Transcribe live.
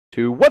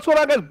To what's going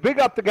on, guys?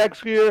 Big Optic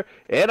X here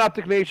and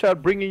Optic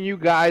Nadeshot bringing you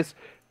guys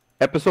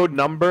episode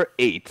number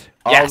 8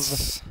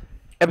 Yes.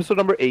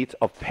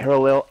 of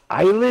Parallel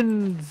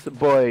Islands,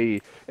 boy.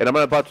 And I'm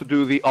about to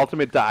do the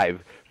ultimate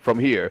dive from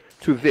here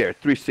to there,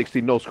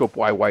 360 no scope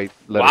YY.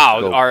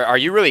 Wow, are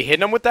you really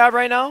hitting them with that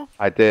right now?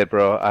 I did,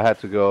 bro. I had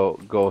to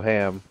go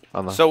ham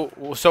on the. So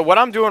what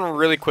I'm doing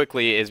really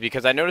quickly is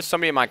because I noticed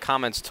somebody in my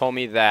comments told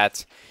me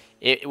that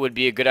it would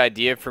be a good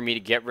idea for me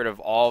to get rid of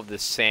all of the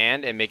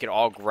sand and make it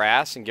all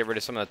grass and get rid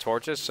of some of the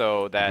torches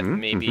so that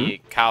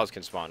maybe cows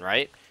can spawn,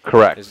 right?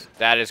 Correct.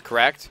 That is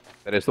correct?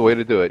 That is the way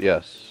to do it,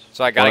 yes.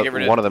 So I gotta get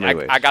rid of one of them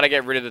anyways. I gotta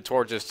get rid of the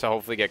torches to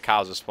hopefully get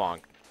cows to spawn.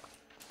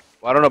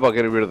 Well, I don't know about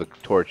getting rid of the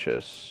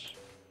torches.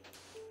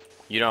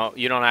 You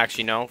don't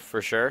actually know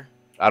for sure?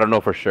 I don't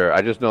know for sure.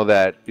 I just know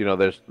that, you know,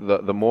 there's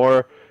the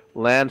more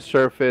land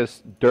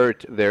surface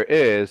dirt there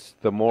is,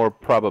 the more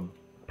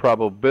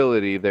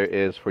probability there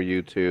is for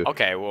you to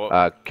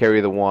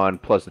carry the 1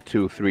 plus the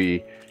 2,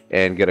 3,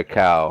 and get a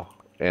cow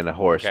and a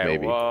horse,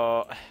 maybe.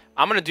 Well,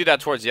 I'm gonna do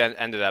that towards the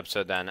end of the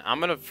episode. Then I'm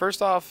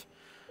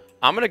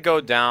gonna go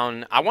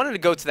down. I wanted to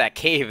go to that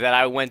cave that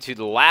I went to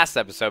the last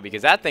episode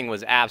because that thing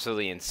was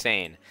absolutely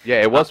insane.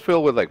 Yeah, it was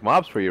filled with like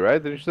mobs for you,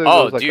 right? Didn't you say oh,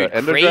 there was, like, dude,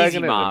 Ender crazy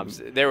dragon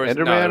mobs. There was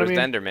Enderman, there was the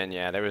Enderman.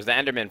 Yeah, there was the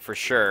Enderman for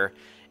sure.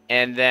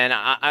 And then,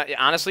 I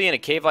honestly, in a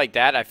cave like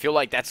that, I feel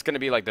like that's going to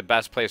be like the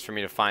best place for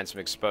me to find some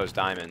exposed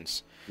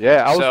diamonds.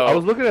 Yeah, I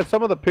was looking at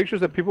some of the pictures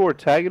that people were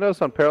tagging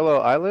us on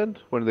Parallel Island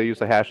when they used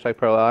the hashtag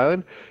Parallel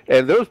Island,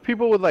 and there was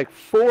people with like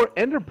 4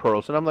 Ender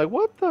pearls, and I'm like,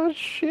 what the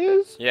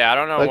shiz? Yeah, I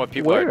don't know like, what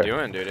people are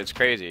doing, dude. It's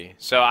crazy.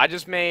 So I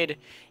just made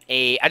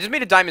a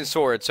diamond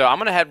sword. So I'm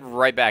gonna head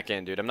right back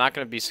in, dude. I'm not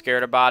gonna be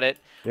scared about it.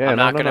 Yeah, I'm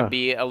not gonna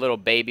be a little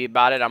baby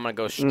about it. I'm gonna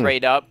go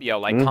straight up, yo,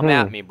 like come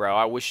at me, bro.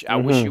 I wish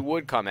you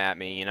would come at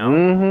me, you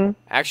know.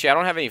 Actually, I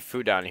don't have any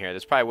food down here.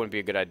 This probably wouldn't be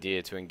a good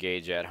idea to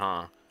engage at,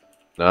 huh?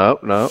 No.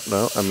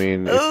 I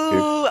mean,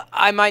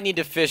 I might need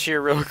to fish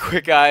here real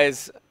quick,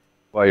 guys.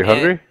 Why, you're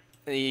hungry?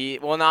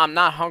 Well, no, I'm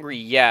not hungry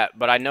yet,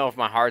 but I know if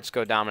my hearts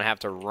go down, I'm going to have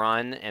to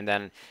run, and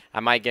then I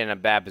might get in a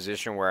bad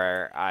position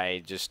where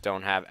I just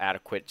don't have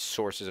adequate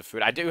sources of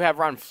food. I do have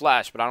run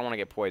flesh, but I don't want to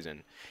get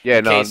poisoned. Yeah,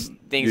 in case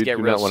things get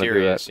real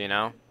serious, you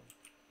know?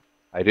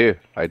 I do.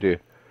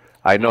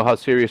 I know how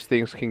serious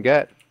things can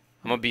get.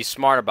 I'm going to be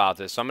smart about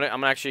this. So I'm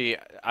gonna actually,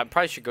 I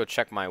probably should go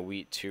check my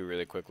wheat, too,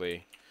 really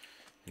quickly.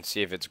 And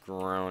see if it's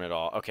grown at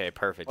all. Okay,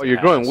 perfect. Oh, you're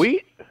growing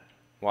wheat?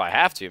 Well, I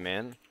have to,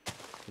 man.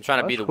 I'm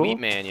trying to be the wheat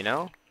man, you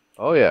know?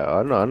 Oh, yeah.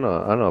 I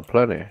know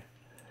plenty.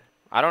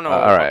 I don't know.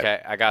 All right.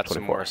 Okay, I got 24.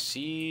 some more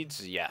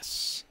seeds.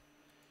 Yes.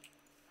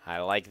 I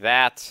like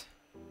that.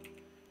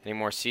 Any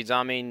more seeds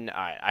on me?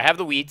 All right, I have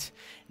the wheat.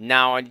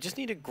 Now, I just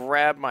need to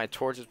grab my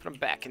torches, put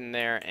them back in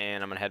there,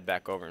 and I'm going to head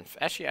back over. And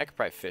actually, I could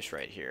probably fish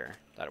right here.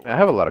 I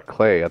have a lot of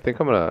clay. I think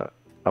I'm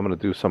gonna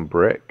do some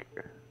brick.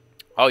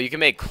 Oh, you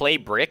can make clay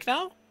brick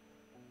now?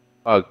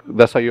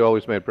 That's how you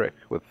always made brick,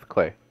 with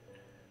clay.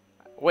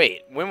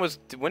 Wait,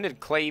 when did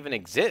clay even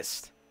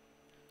exist?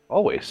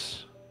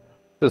 Always.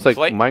 Since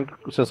like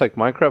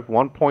Minecraft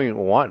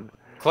 1.1.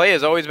 Clay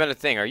has always been a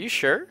thing. Are you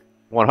sure?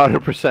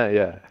 100%,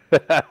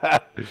 yeah.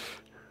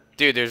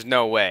 Dude, there's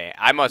no way.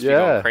 I must be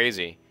going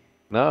crazy.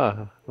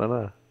 No.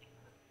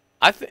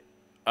 I think.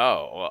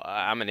 Oh, well,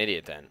 I'm an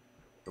idiot then.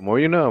 The more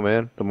you know,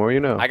 man. The more you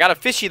know. I got a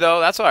fishy though.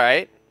 That's all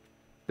right.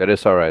 That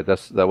is all right.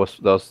 That's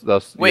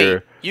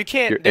Wait, you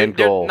can't.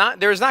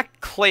 There's not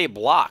clay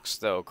blocks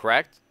though,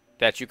 correct?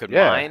 That you could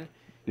mine.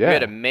 Yeah. You had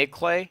to make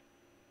clay.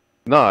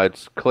 No,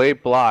 it's clay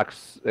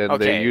blocks,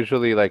 and they're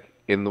usually like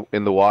in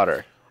the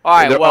water. All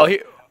right.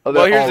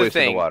 Well, here's the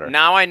thing. The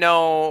now I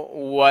know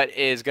what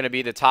is going to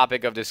be the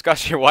topic of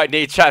discussion. Why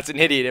Nadeshot's an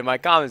idiot in my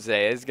comments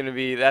today. It's going to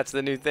be that's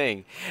the new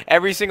thing.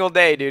 Every single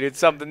day, dude, it's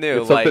something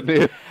new.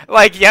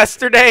 Like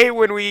yesterday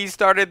when we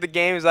started the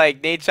games,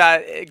 like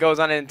Nadeshot goes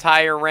on an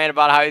entire rant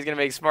about how he's going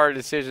to make smarter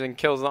decisions and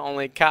kills the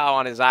only cow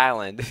on his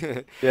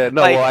island. Yeah,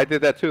 no, well, I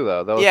did that too,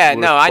 though. I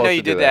know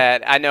you did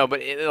that. I know,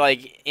 but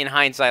like in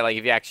hindsight, like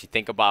if you actually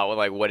think about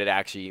what I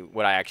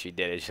actually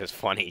did, it's just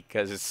funny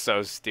because it's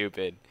so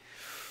stupid.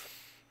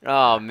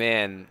 Oh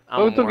man!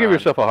 Don't give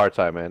yourself a hard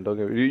time, man. Don't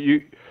give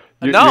you.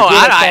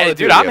 No,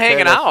 dude, I'm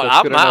hanging out.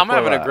 I'm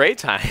having a great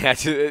time.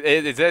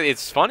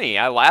 It's funny.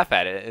 I laugh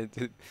at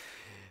it.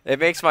 It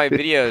makes my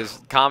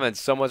videos comments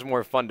so much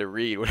more fun to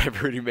read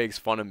whenever he makes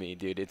fun of me,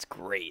 dude. It's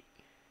great.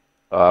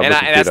 And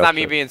that's not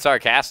me being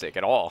sarcastic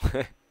at all.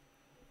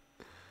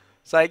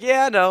 It's like,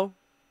 yeah, no.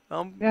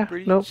 No,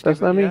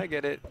 that's not me. Yeah, I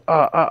get it.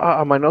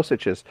 My nose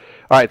itches.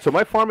 All right, so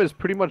my farm is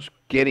pretty much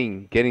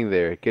getting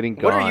there, getting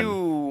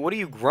gone. What are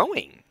you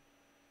growing?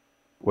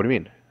 What do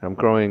you mean? I'm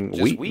growing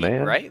wheat,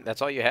 man. Right?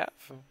 That's all you have.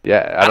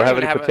 Yeah, I don't have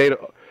any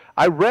potato.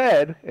 I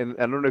read, and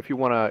I don't know if you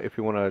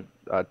wanna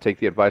take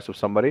the advice of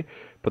somebody,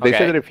 but they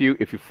say that if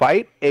you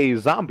fight a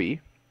zombie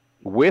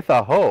with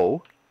a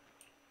hoe,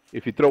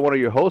 if you throw one of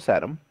your hoes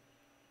at him,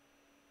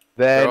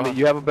 then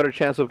you have a better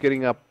chance of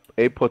getting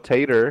a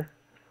potato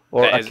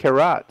or a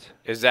carrot.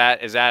 Is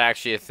that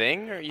actually a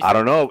thing? Or I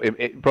don't know,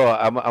 bro.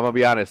 I'm gonna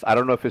be honest. I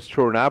don't know if it's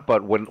true or not,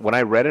 but when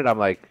I read it, I'm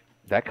like,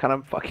 that kind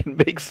of fucking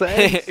makes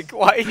sense.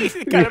 Why?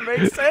 It kind of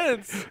makes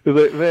sense. It's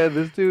like, man,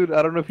 this dude.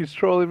 I don't know if he's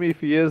trolling me.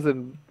 If he is,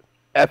 then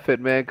F it,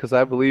 man, because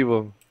I believe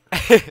him.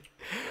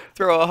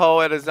 Throw a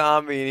hoe at a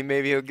zombie, and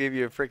maybe he'll give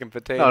you a freaking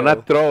potato. No,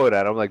 not throw it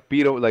at him. Like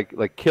beat him.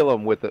 Like kill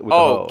him with the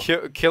hoe.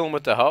 Oh, kill him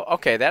with the hoe.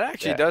 Okay, that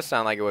actually does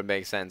sound like it would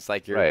make sense.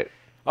 Like you're right.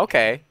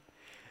 Okay.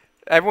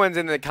 Everyone's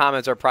in the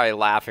comments are probably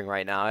laughing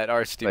right now at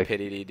our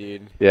stupidity,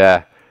 dude.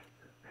 Yeah.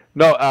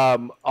 No.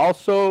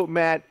 Also,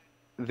 Matt,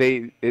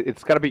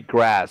 it's got to be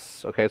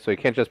grass. Okay, so it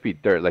can't just be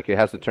dirt. Like it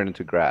has to turn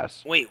into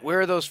grass. Wait,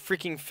 where are those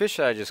freaking fish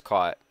that I just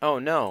caught? Oh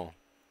no.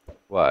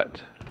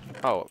 What?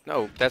 Oh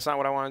no, that's not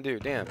what I want to do.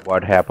 Damn.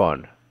 What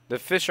happened? The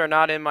fish are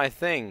not in my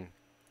thing.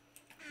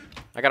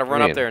 I gotta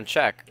run up there and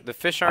check. The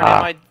fish aren't in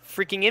my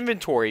freaking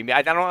inventory.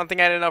 I don't think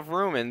I had enough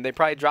room, and they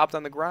probably dropped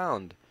on the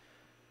ground.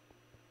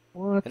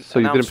 What? So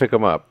you didn't pick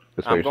them up?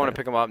 I'm going to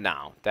pick them up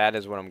now. That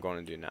is what I'm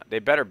going to do now. They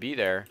better be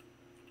there.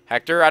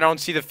 Hector, I don't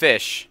see the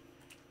fish.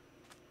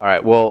 All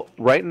right. Well,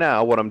 right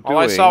now, what I'm doing. All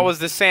I saw was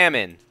the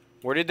salmon.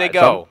 Where did they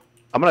go?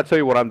 I'm gonna tell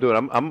you what I'm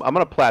doing. I'm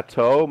gonna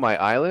plateau my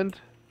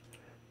island.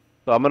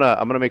 So I'm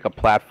gonna make a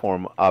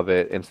platform of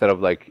it instead of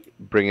like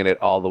bringing it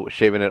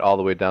shaving it all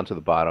the way down to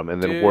the bottom,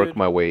 and then work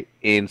my way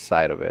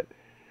inside of it.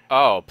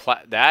 Oh,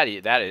 that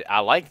is, I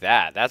like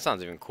that. That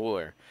sounds even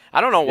cooler. I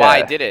don't know why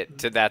I did it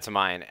to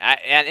mine.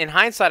 And in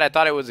hindsight, I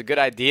thought it was a good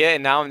idea,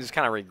 and now I'm just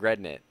kind of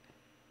regretting it.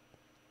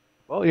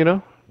 Well, you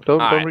know,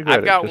 don't regret it.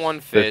 I've got one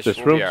fish.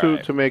 There's room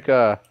to make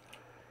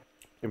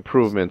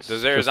improvements.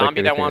 Is there a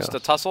zombie that wants to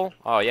tussle?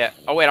 Oh yeah.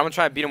 Oh wait, I'm gonna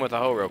try and beat him with a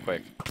hoe real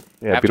quick.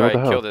 Yeah, after I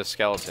kill this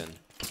skeleton.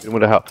 Beat him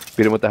with a hoe.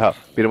 Beat him with the hoe.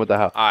 Beat him with the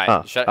hoe. All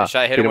right. Should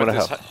I hit him with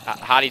this?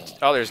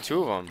 Oh, there's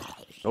two of them.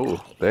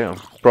 Oh, damn.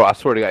 Bro, I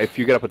swear to God, if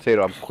you get a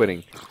potato, I'm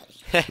quitting.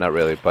 Not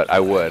really, but I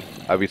would.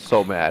 I'd be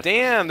so mad.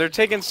 Damn, they're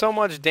taking so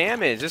much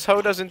damage. This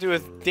hoe doesn't do a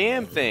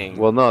damn thing.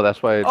 Well, no,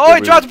 that's why. Oh,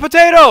 he dropped a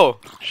potato!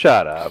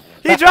 Shut up.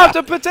 He dropped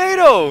a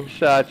potato!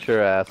 Shut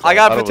your ass up. I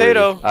got a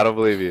potato. I don't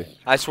believe you.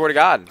 I swear to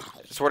God.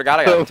 I swear to God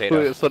I got a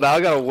potato. So now I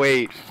gotta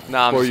wait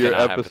for your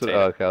episode.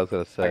 Oh, okay, I was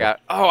gonna say.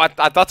 I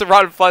thought the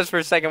rotten flesh for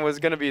a second was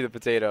gonna be the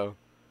potato.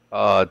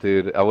 Oh,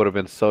 dude, I would have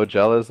been so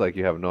jealous. Like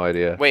you have no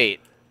idea. Wait.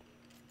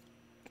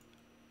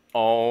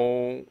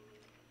 Oh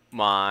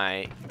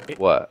my.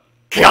 What?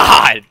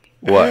 God.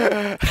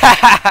 What?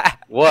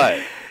 What?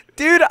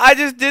 Dude, I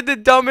just did the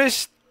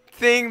dumbest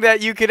thing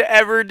that you could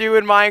ever do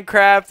in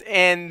Minecraft,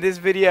 and this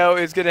video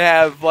is gonna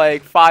have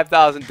like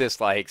 5,000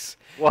 dislikes.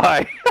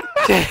 Why?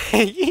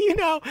 you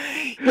know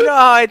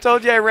how I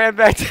told you I ran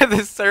back to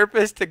the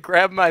surface to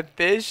grab my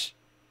fish?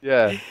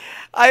 Yeah.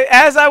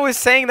 As I was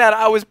saying that,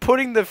 I was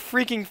putting the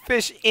freaking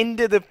fish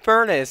into the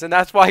furnace, and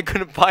that's why I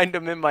couldn't find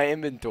them in my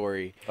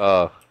inventory.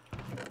 Oh.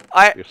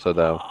 You're so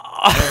dumb.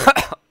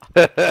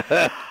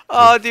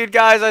 Oh, dude,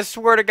 guys, I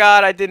swear to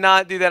God, I did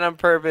not do that on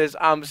purpose.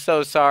 I'm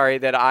so sorry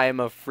that I am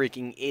a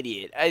freaking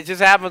idiot. It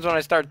just happens when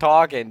I start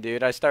talking,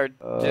 dude. I start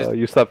just...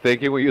 You stop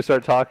thinking when you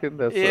start talking?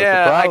 That's the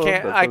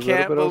problem. I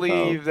can't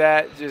believe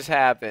that just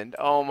happened.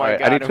 Oh, my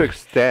God. I need to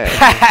extend.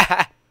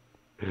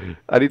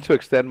 I need to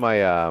extend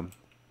my,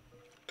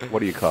 what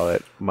do you call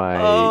it?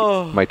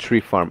 My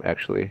tree farm,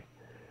 actually.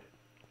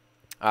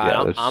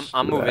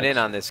 I'm moving in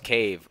on this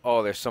cave.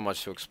 Oh, there's so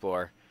much to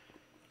explore.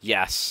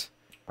 Yes.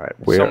 All right,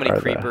 where so many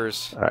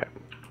creepers. All right,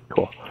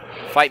 cool.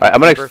 Fight me, I'm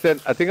gonna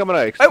extend. I think I'm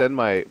gonna extend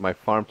my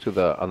farm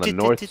to on the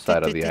north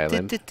side of the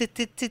island.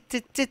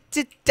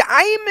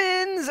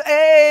 Diamonds,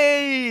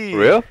 hey!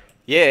 Real?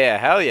 Yeah,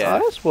 hell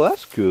yeah. Oh,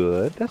 that's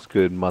good. That's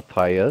good,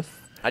 Matthias.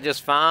 I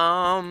just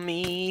found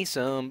me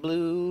some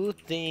blue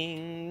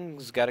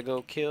things. Gotta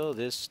go kill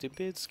this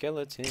stupid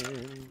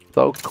skeleton.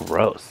 So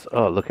gross.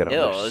 Oh, look at him.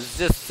 Ew, it's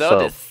just so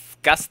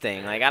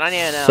disgusting. Like, I don't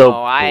even know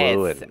why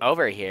it's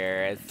over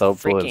here. It's so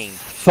freaking...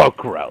 So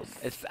gross.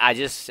 I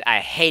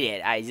hate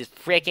it. I just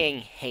freaking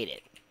hate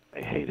it.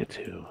 I hate it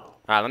too.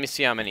 Alright, let me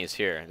see how many is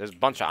here. There's a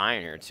bunch of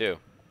iron here, too.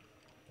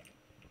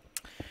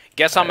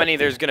 Guess how many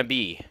there's gonna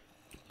be.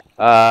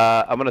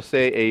 I'm gonna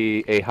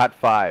say a hot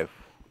 5.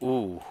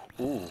 Ooh.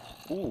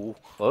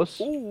 Close?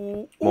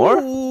 Ooh. More?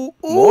 Ooh.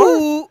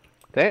 More?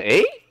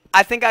 8?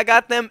 I think I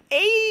got them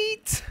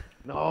 8.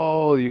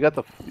 No, you got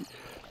the...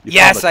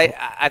 Yes,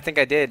 I think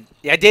I did.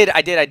 Yeah, I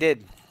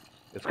did.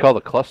 It's called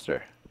a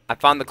cluster. I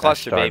found the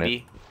cluster,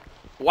 baby.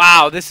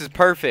 Wow, this is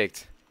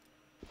perfect.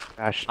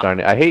 Gosh darn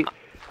it.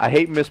 I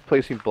hate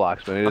misplacing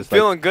blocks, man. I'm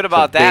feeling good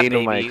about that,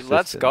 baby.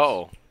 Let's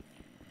go.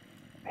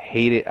 I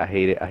hate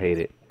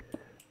it.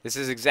 This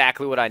is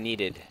exactly what I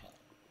needed.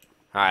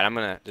 Alright, I'm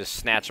going to just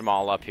snatch them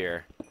all up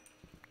here.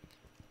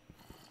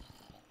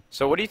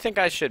 So what do you think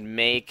I should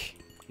make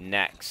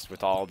next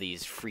with all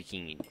these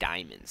freaking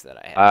diamonds that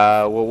I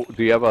have? Well,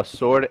 do you have a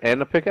sword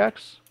and a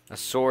pickaxe? A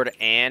sword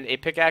and a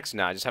pickaxe?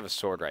 No, I just have a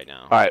sword right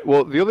now. All right.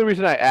 Well, the only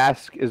reason I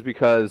ask is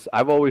because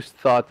I've always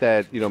thought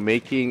that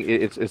making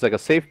it's like a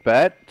safe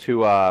bet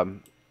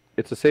to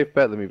it's a safe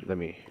bet. Let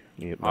me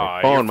mute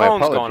my phone. Your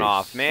phone's going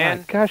off, man.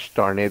 God, gosh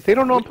darn it! They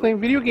don't know I'm playing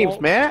video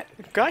games, Matt.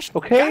 Gosh,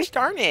 okay. Gosh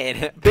darn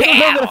it! They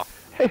don't know that.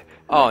 Hey,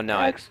 oh no!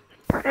 Excuse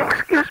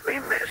me,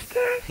 Mister.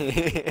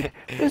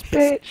 This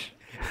bitch.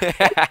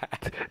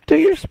 Do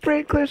your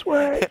sprinklers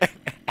work?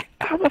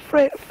 I'm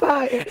afraid of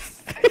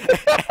fires.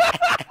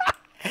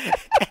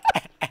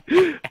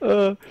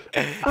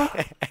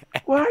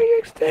 Why are you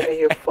extending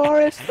your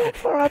forest so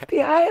far up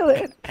the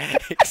island?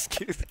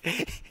 Excuse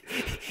me.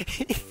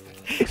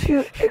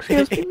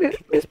 Excuse me,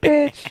 Miss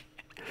Bitch.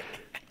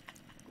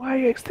 Why are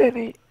you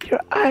extending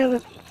your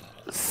island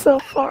so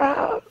far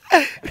out?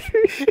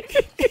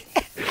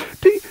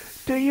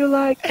 Do you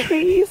like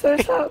trees or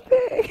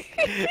something?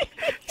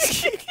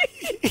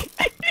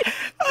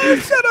 Oh,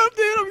 shut up,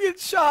 dude! I'm getting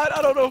shot.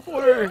 I don't know if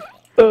we're.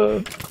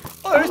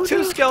 There's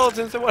two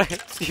skeletons.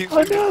 Excuse me.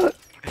 Oh no!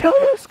 Tell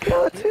those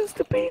skeletons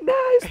to be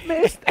nice,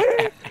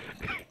 Mister.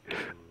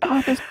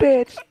 Oh, this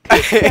bitch.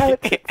 These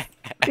skeletons,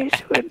 they're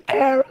shooting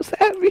arrows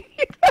at me.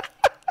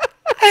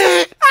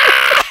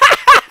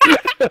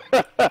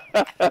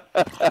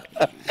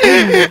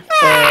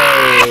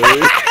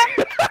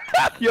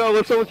 Yo,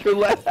 what's up with your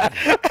laugh?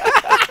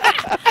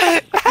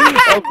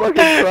 I'm fucking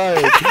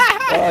crying.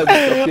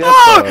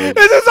 Oh,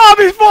 it's a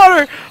zombie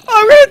spawner!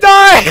 I'm gonna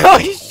die!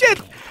 Holy shit!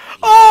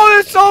 Oh,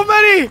 there's so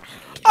many!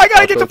 I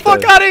gotta get the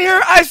fuck out of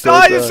here! I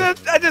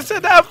just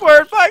said that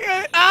word. Fuck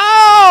it!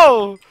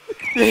 Ow!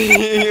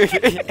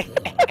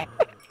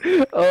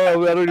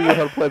 Oh, I don't even know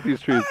how to plant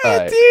these trees.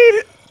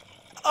 Dude!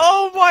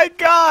 Oh my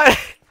god!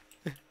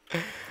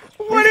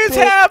 What is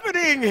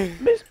happening?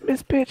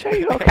 Miss Bitch, are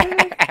you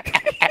okay?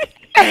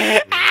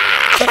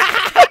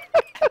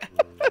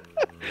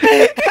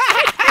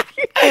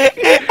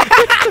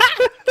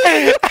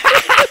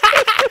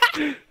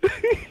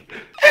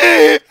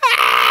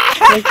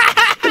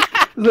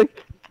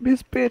 like,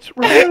 Miss Bitch,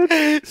 run!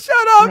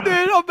 Shut up,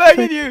 dude! I'm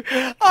begging you.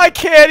 I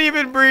can't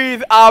even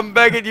breathe. I'm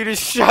begging you to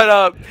shut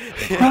up.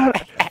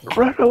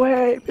 Run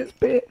away, Miss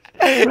Bitch.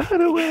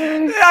 Run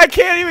away. I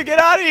can't even get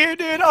out of here,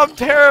 dude. I'm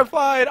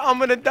terrified. I'm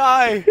gonna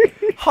die.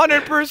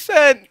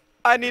 100%.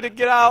 I need to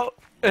get out.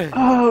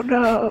 Oh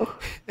no.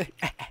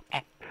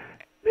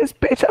 Miss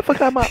Bitch, I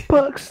forgot my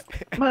books.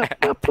 My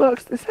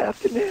books this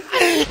afternoon.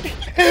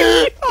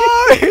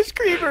 Oh, there's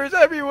creepers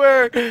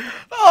everywhere.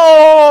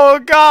 Oh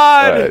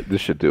god. Alright,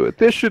 this should do it.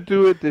 This should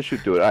do it.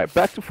 Alright,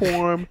 back to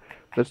form.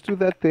 Let's do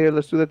that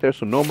there.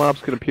 So no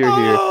mobs can appear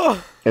here.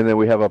 And then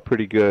we have a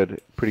pretty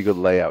good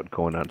layout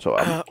going on. So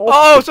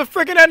it's a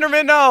freaking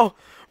Enderman now.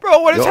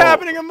 Bro, what is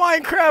happening in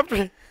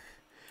Minecraft?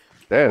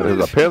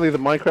 Apparently the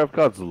Minecraft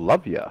gods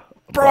love ya.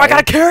 Bro, I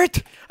got a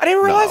carrot! I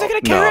didn't realize I got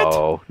a carrot!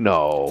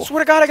 No.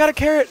 Swear to God, I got a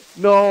carrot!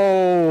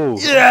 No!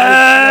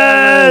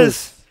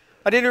 Yes!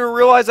 I didn't even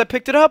realize I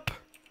picked it up.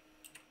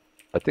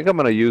 I think I'm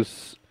gonna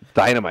use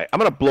dynamite. I'm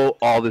gonna blow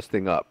all this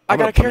thing up. I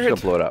got a carrot. I'm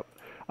just gonna blow it up.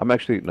 I'm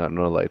actually no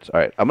lights.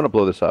 All right, I'm gonna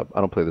blow this up. I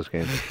don't play this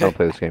game.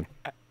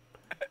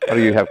 How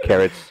do you have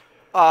carrots?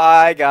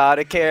 I got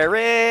a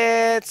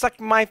carrot. Suck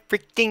my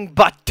freaking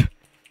butt.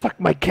 Fuck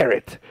my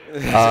carrot.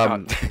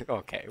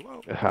 Okay,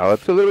 well.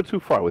 It's a little bit too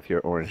far with your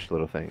orange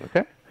little thing,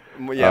 okay?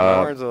 Yeah, my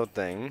orange little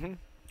thing.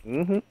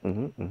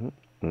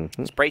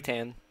 Spray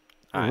tan.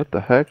 Right. What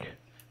the heck?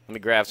 Let me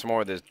grab some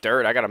more of this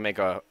dirt. I gotta make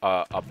a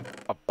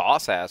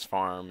boss-ass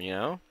farm, you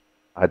know?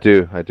 I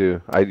do.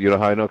 You know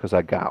how I know? Because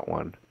I got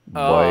one.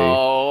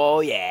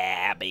 Oh,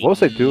 yeah, baby. What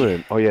was I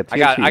doing? Oh, yeah,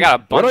 TNT. I got a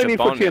bunch what do I need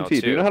of bone for TNT? meal, too.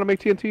 Do you know how to make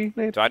TNT,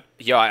 Nate? I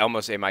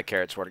almost ate my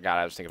carrot. Swear to God,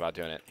 I was thinking about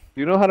doing it. Do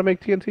you know how to make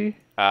TNT?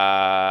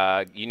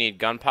 You need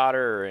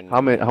gunpowder and...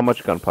 How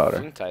much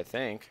gunpowder? I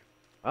think.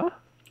 Huh?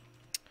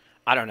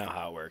 I don't know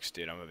how it works,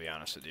 dude. I'm gonna be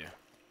honest with you.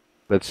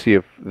 Let's see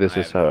if this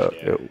is how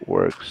it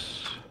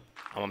works.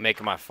 I'm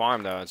making my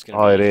farm, though. It's gonna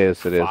be it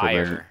is. And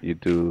then you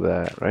do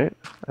that, right?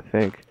 I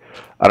think.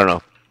 I don't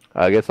know.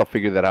 I guess I'll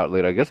figure that out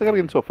later. I guess I gotta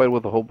get into a fight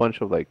with a whole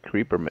bunch of, like,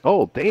 creeper men.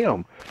 Oh,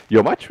 damn.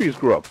 Yo, my trees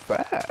grew up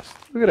fast.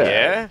 Look at that.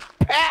 Yeah?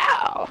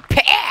 Pow!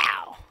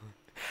 Pow!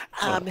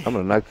 I'm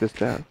gonna knock this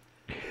down.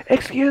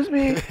 Excuse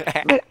me,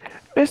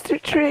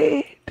 Mr.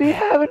 Tree, do you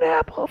have an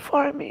apple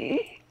for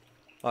me?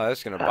 Oh,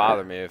 that's gonna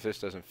bother me if this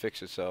doesn't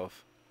fix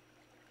itself.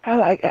 I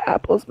like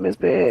apples, Miss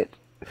Bitch.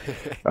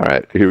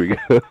 Alright, here we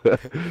go.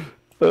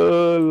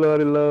 Oh,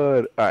 lordy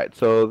lord. Alright,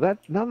 so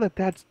now that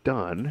that's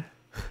done,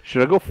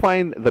 should I go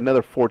find the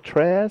nether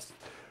fortress?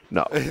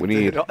 No, we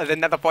need... the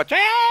nether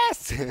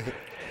fortress!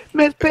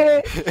 Miss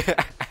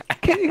Bitch!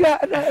 Can you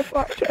got another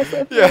fortress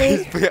with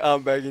me?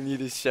 I'm begging you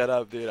to shut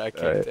up, dude. I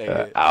can't take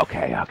it.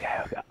 Okay.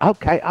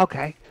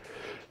 Alright.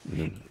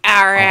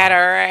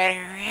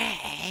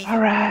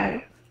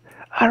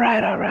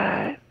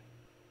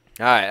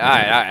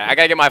 I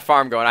gotta get my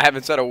farm going. I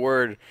haven't said a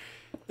word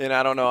in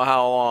I don't know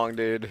how long,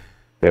 dude.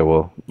 Yeah,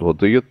 well,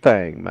 do your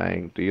thing,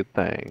 man. Do your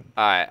thing.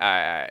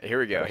 Alright. Here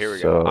we go.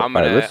 I'm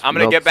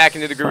gonna get back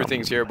into the groove of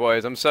things here,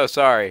 boys. I'm so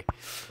sorry.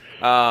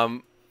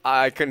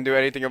 I couldn't do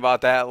anything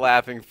about that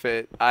laughing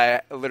fit.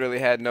 I literally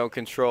had no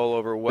control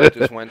over what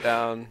just went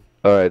down.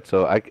 All right,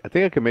 so I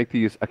think I can make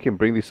these. I can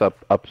bring these up.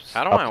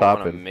 How do I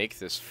want to make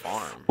this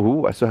farm?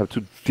 Ooh, I still have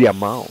 2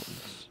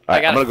 diamonds.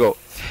 Alright, I'm gonna go.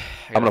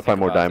 I'm gonna find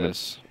more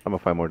diamonds. I'm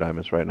gonna find more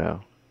diamonds right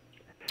now.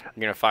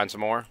 You're gonna find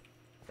some more?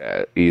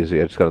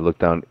 Easy. I just gotta look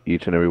down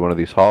each and every one of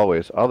these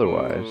hallways.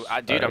 Otherwise,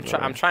 ooh, dude,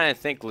 I'm trying to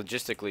think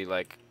logistically,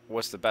 like,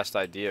 what's the best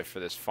idea for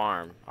this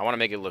farm? I want to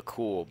make it look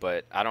cool,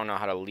 but I don't know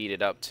how to lead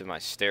it up to my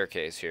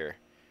staircase here.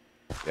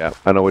 Yeah,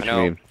 I know what you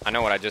mean. I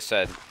know what I just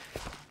said.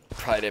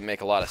 Probably didn't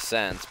make a lot of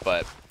sense,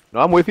 but. No,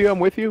 I'm with you. I'm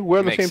with you. We're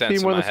on the same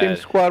team. We're on the same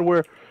squad.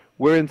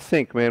 We're in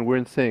sync, man. We're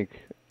in sync.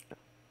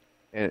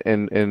 And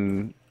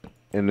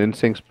in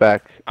sync's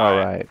back. All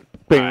right.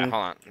 Hold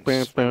on.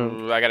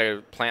 Ooh, I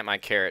gotta plant my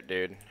carrot,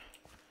 dude.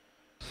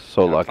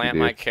 So lucky, plant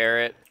my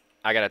carrot.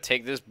 I gotta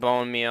take this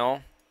bone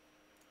meal.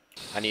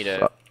 I need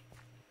to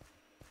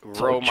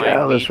grow my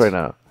jealous right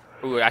now.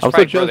 Ooh, I should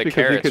probably grow the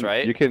carrots,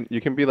 right? You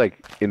can be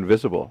like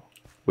invisible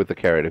with the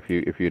carrot if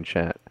you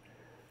enchant.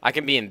 I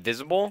can be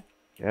invisible?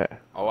 Yeah.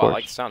 Oh, I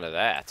like the sound of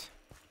that.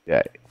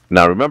 Yeah.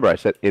 Now remember, I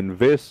said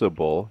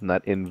invisible,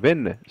 not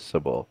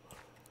invincible.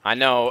 I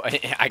know.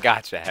 I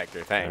gotcha,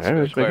 Hector. Thanks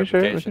for the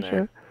clarification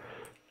there.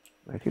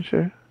 Making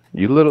sure.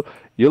 You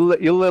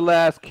little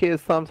ass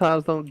kids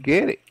sometimes don't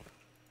get it.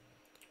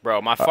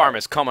 Bro, my farm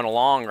is coming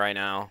along right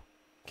now.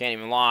 Can't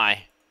even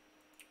lie.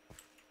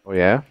 Oh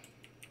yeah.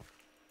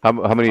 How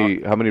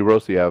many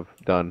rows do you have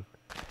done?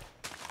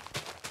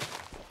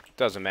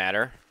 Doesn't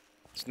matter.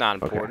 It's not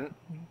important.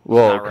 Okay.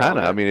 Well, kind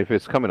of. I mean, if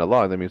it's coming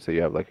along, that means that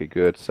you have like a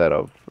good set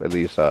of at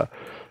least I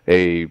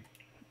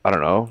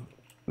don't know,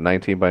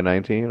 19 by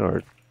 19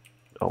 or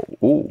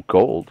ooh,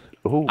 gold.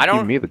 Ooh,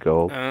 give me the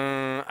gold.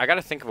 I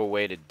gotta think of a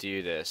way to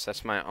do this.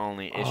 That's my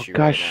only issue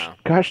right now.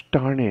 Gosh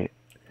darn it.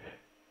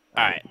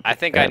 Alright, I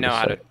think I know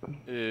how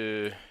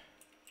to...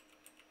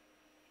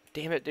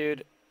 damn it,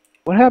 dude.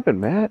 What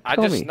happened, Matt?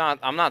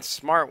 I'm not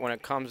smart when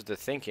it comes to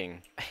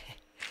thinking.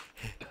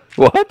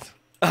 What?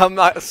 I'm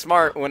not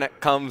smart when it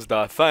comes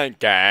to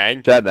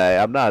thinking. Jenny,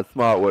 I'm not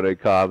smart when it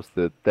comes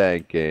to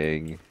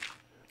thinking.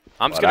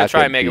 I'm just gonna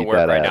try and make it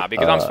work right now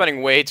because I'm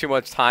spending way too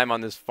much time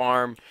on this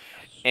farm.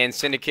 And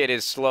Syndicate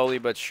is slowly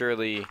but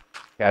surely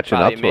catching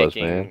up to us,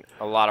 man.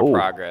 A lot of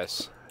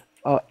progress.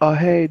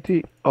 Hey,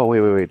 oh,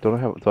 wait. Do I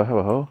have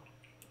a hoe?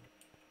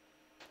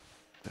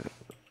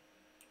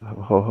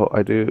 Ho.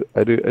 I do.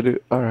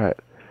 All right.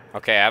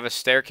 Okay, I have a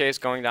staircase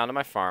going down to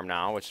my farm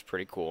now, which is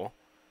pretty cool.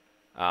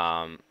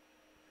 I'm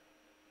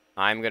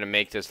gonna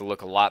make this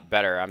look a lot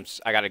better.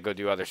 I gotta go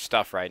do other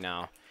stuff right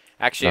now.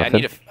 Actually,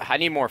 I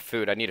need more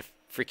food. I need a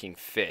freaking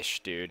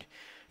fish, dude.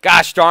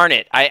 Gosh darn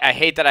it! I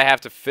hate that I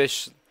have to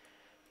fish.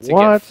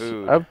 Get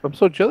food. I'm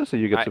so jealous that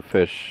you get to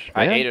fish.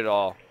 Man. I ate it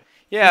all.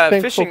 Yeah,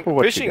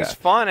 fishing's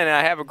fun and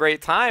I have a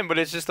great time, but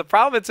it's just the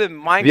problem. It's in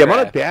Minecraft. The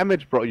amount of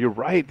damage, bro. You're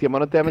right. The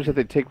amount of damage that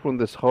they take from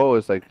this hoe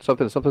is like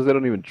sometimes they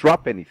don't even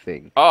drop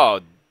anything. Oh,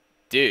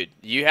 dude,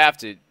 you have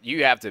to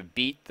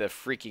beat the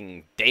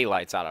freaking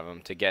daylights out of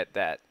them to get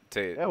that.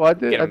 Yeah, well, I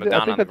did a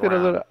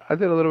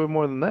little bit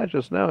more than that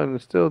just now, and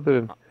it still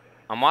didn't.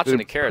 I'm watching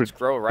the carrots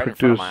grow right in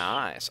front of my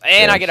eyes,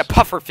 and I get a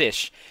puffer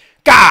fish.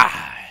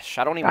 Gosh,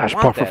 I don't even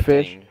want that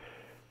thing.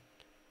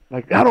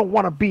 Like, I don't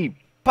want to be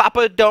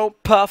Papa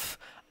don't puff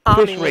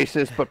fish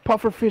racist, but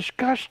puffer fish,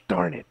 gosh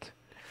darn it.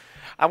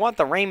 I want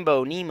the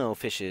rainbow Nemo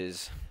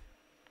fishes.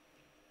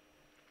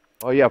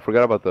 Oh yeah, I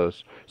forgot about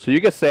those. So you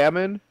get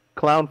salmon,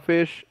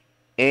 clownfish,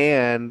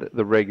 and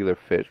the regular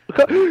fish.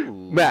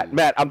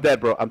 Matt, I'm dead,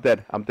 bro. I'm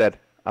dead.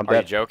 Are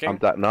you joking?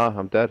 No,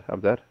 I'm dead.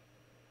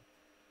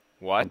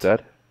 What? I'm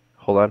dead.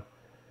 Hold on.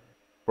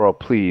 Bro,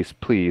 please.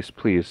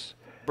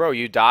 Bro,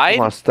 you died?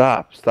 Come on,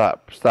 stop.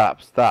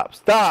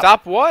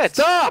 Stop what?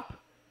 Stop!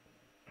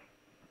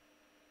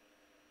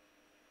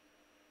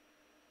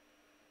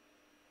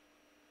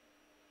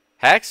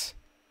 Hex?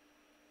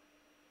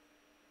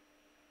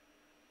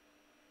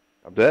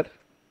 I'm dead.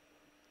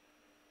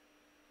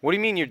 What do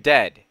you mean you're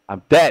dead?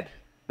 I'm dead.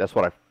 That's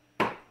what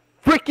I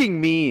freaking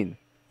mean.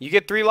 You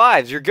get 3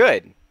 lives. You're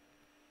good.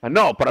 I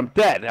know, but I'm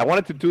dead. I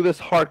wanted to do this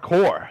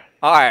hardcore.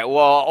 All right,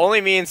 well, only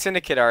me and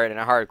Syndicate are in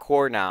a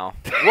hardcore now.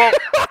 Well,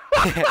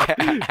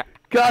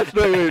 gosh,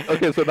 wait.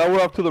 Okay, so now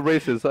we're off to the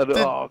races.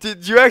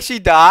 Did you actually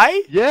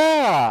die?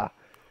 Yeah.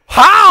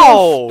 How?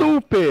 So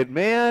stupid,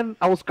 man.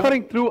 I was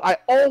cutting through. I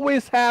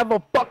always have a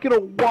bucket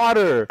of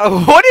water.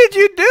 What did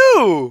you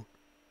do?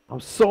 I'm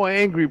so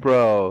angry,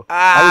 bro.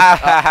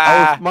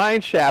 I was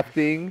mine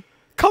shafting.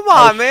 Come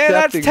on, man.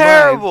 That's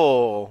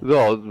terrible.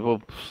 No,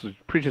 well,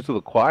 preaching to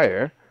the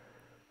choir.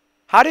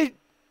 How did...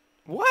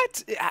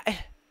 What?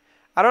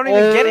 I don't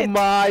even get it. Oh,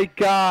 my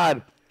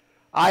God.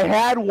 I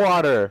had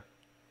water.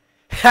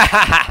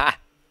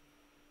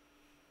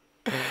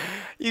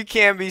 You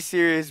can't be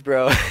serious,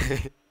 bro.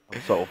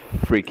 I'm so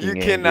freaking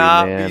angry,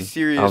 cannot man. be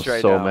serious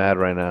right now. I'm so mad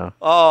right now.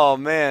 Oh,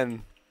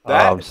 man.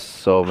 I'm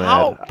so mad.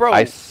 How, bro?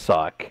 I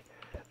suck.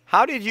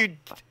 How did you...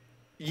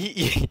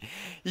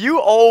 You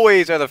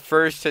always are the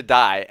first to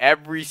die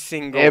every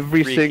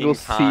single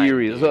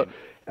series. So,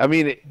 I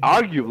mean,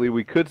 arguably,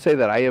 we could say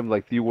that I am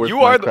like the worst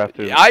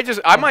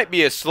Minecrafter. I might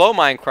be a slow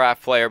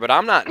Minecraft player, but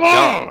I'm not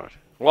dumb.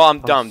 Well, I'm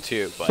dumb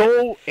too. But.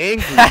 So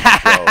angry,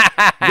 bro.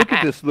 Look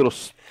at this little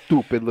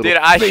stupid little Dude,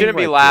 I thing shouldn't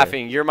be right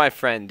laughing. You're my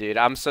friend, dude.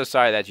 I'm so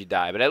sorry that you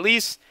died. But at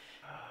least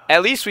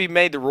we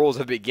made the rules at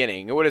the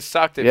beginning. It would have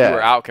sucked if you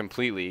were out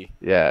completely.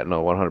 Yeah,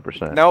 no,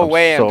 100%. No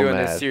way I'm doing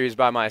this series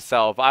by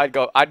myself. I'd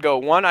go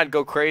one, I'd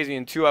go crazy,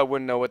 and two, I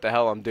wouldn't know what the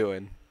hell I'm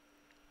doing.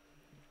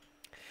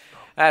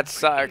 That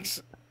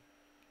sucks.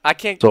 I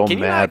can't. So can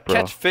you mad, not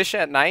catch fish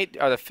at night?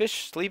 Are the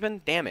fish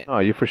sleeping? Damn it. Oh,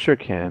 you for sure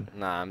can.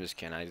 Nah, I'm just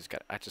kidding. I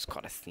just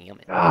caught a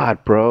salmon.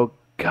 God, bro.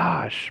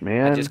 Gosh,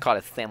 man. I just caught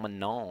a salmon.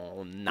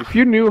 No. If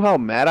you knew how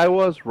mad I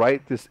was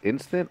right this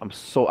instant,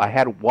 I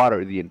had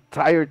water the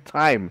entire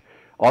time.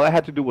 All I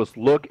had to do was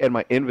look at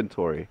my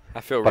inventory.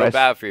 I feel real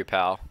bad for you,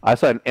 pal. I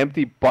saw an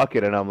empty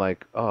bucket, and I'm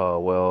like, oh,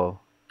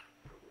 well.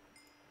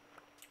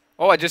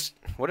 Oh, what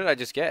did I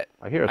just get?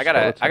 I got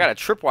a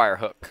tripwire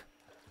hook.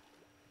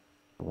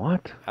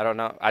 What? I don't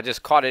know. I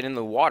just caught it in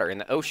the water, in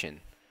the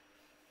ocean.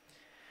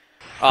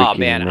 Oh,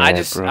 man.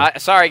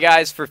 Sorry,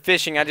 guys, for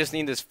fishing. I just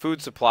need this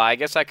food supply. I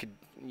guess I could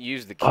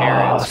use the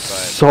carrots. Oh,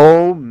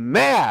 so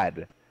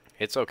mad.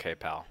 It's okay,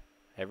 pal.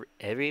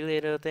 Every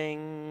little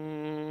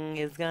thing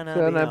is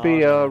gonna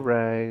be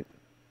alright.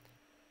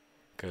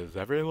 'Cause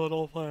every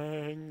little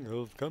thing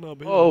is gonna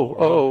be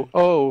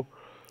Oh.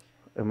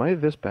 Am I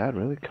this bad,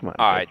 really? Come on.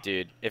 Alright,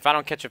 dude. If I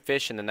don't catch a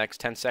fish in the next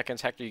 10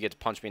 seconds, Hector, you get to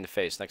punch me in the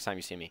face next time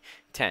you see me.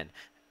 10,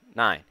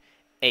 9,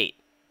 8,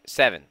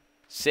 7,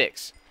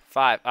 6,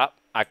 5.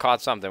 I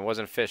caught something. It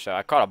wasn't a fish, though.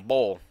 I caught a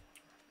bowl.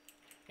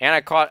 And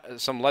I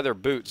caught some leather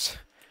boots.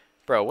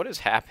 Bro, what is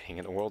happening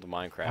in the world of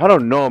Minecraft? I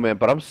don't know, man,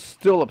 but I'm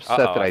still upset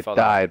that I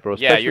died, bro.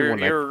 Yeah,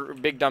 you're a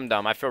big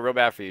dum-dum. I feel real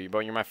bad for you,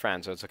 but you're my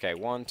friend, so it's okay.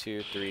 1,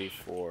 2, 3,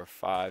 4,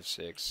 5,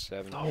 6,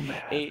 7,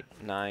 8,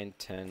 9,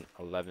 10,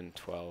 11,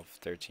 12,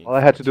 13. All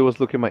I had to do was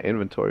look at my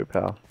inventory,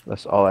 pal.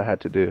 That's all I had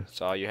to do.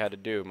 That's all you had to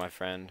do, my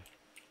friend.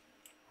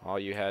 All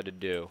you had to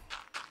do.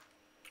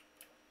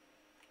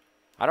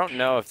 I don't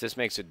know if this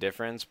makes a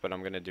difference, but I'm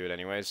going to do it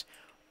anyways.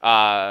 Do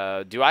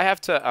I have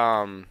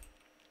to,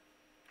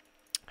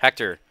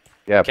 Hector...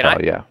 Yeah,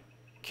 pal, yeah.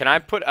 Can I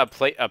put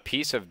a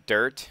piece of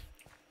dirt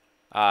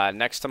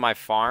next to my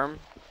farm?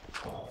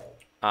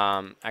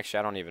 Actually,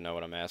 I don't even know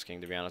what I'm asking,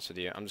 to be honest with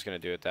you. I'm just going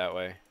to do it that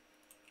way.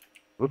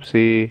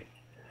 Whoopsie.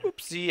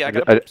 Oopsie, I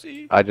got a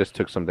whoopsie. I just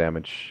took some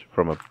damage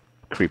from a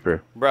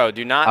creeper. Bro,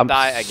 do not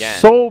die again.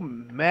 I'm so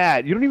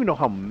mad. You don't even know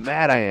how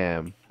mad I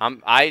am.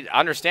 I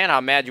understand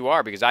how mad you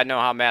are because I know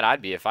how mad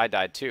I'd be if I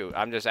died too.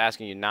 I'm just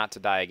asking you not to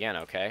die again,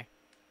 okay?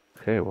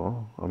 Okay,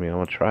 well, I mean, I'm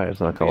going to try. It's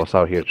not like I was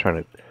out here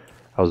trying to...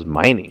 I was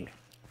mining.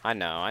 I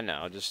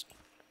know. Just,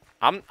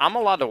 I'm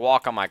allowed to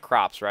walk on my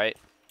crops, right?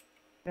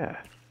 Yeah.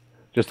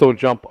 Just don't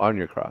jump on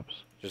your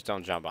crops. Just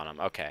don't jump on them.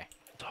 Okay.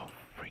 So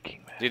freaking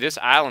mad. Dude, this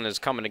island is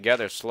coming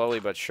together slowly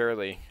but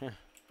surely.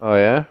 Oh,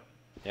 yeah?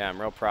 Yeah, I'm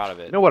real proud of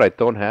it. You know what I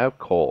don't have?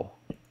 Coal.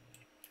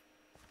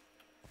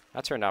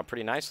 That turned out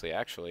pretty nicely,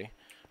 actually.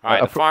 All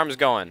right, the farm's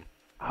going.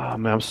 Oh,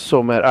 man, I'm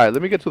so mad. All right,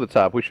 let me get to the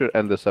top. We should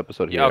end this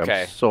episode here.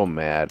 Okay. I'm so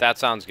mad. That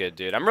sounds good,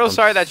 dude. I'm real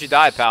sorry that you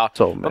died, pal.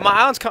 So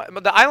mad.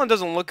 But the island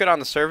doesn't look good on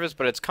the surface,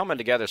 but it's coming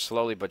together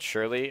slowly but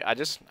surely. I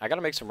got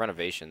to make some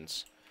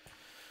renovations.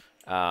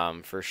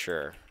 For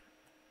sure.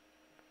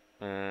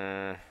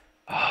 We'll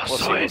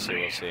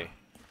see.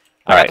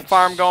 I got the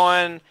farm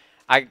going.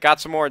 I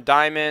got some more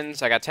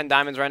diamonds. I got 10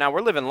 diamonds right now.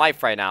 We're living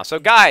life right now. So,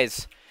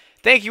 guys...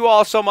 Thank you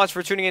all so much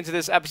for tuning into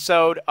this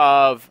episode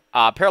of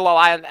Parallel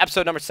Island,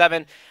 episode number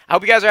 7. I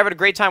hope you guys are having a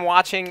great time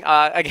watching.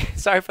 Again,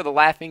 sorry for the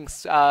laughing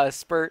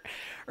spurt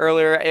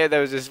earlier. That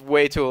was just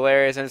way too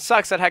hilarious. And it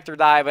sucks that Hector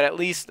died, but at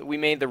least we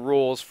made the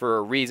rules for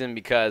a reason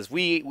because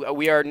we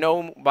are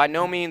by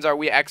no means are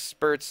we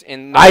experts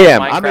in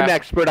Minecraft. I'm an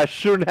expert. I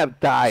shouldn't have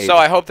died. So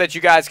I hope that you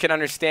guys can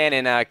understand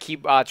and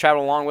keep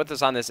traveling along with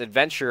us on this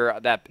adventure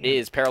that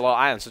is Parallel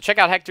Island. So check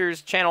out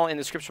Hector's channel in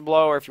the description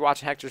below, or if you're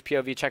watching Hector's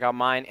POV, check out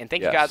mine. And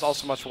thank you guys all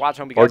so much for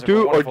watching. Hope you guys have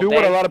a wonderful day.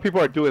 What a lot of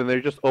people are doing, and they're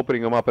just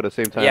opening them up at the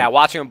same time. Yeah,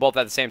 watching them both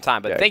at the same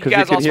time. But thank you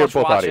guys all so much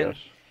for watching. Audios.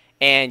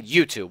 And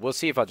YouTube. We'll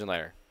see you fudging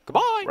later.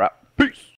 Goodbye. Peace.